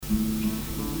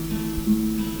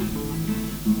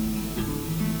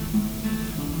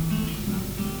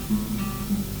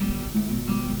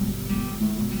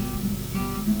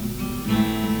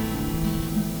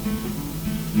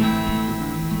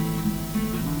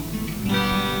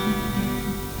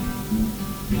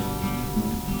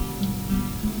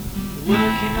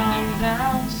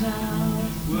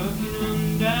south, working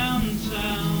on down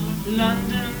south.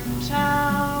 London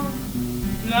town,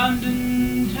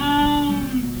 London town.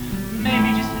 Maybe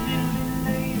just a little bit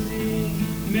lazy,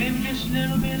 maybe just a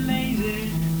little bit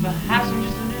lazy. Perhaps I'm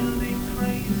just a little bit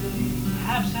crazy,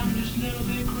 perhaps I'm just a little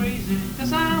bit crazy.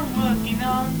 'Cause I'm working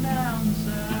on down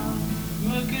south,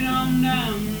 working on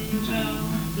down south.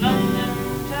 London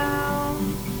town,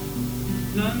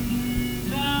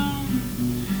 London town.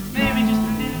 Maybe just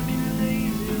a little bit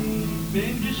lazy,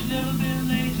 maybe just a little bit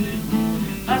lazy.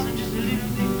 Perhaps I'm just a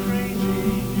little bit crazy,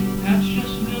 perhaps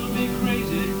just a little bit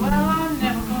crazy. Well, I'm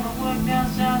never gonna work down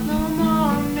south no more.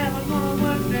 I'm never gonna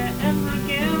work there ever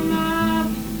again.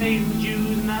 I've paid my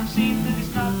dues and I've seen that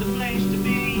it's not the place to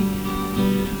be.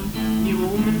 You're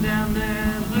a woman down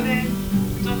there, but it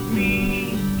took me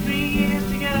 3 years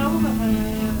to get over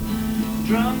her.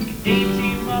 Drunk 18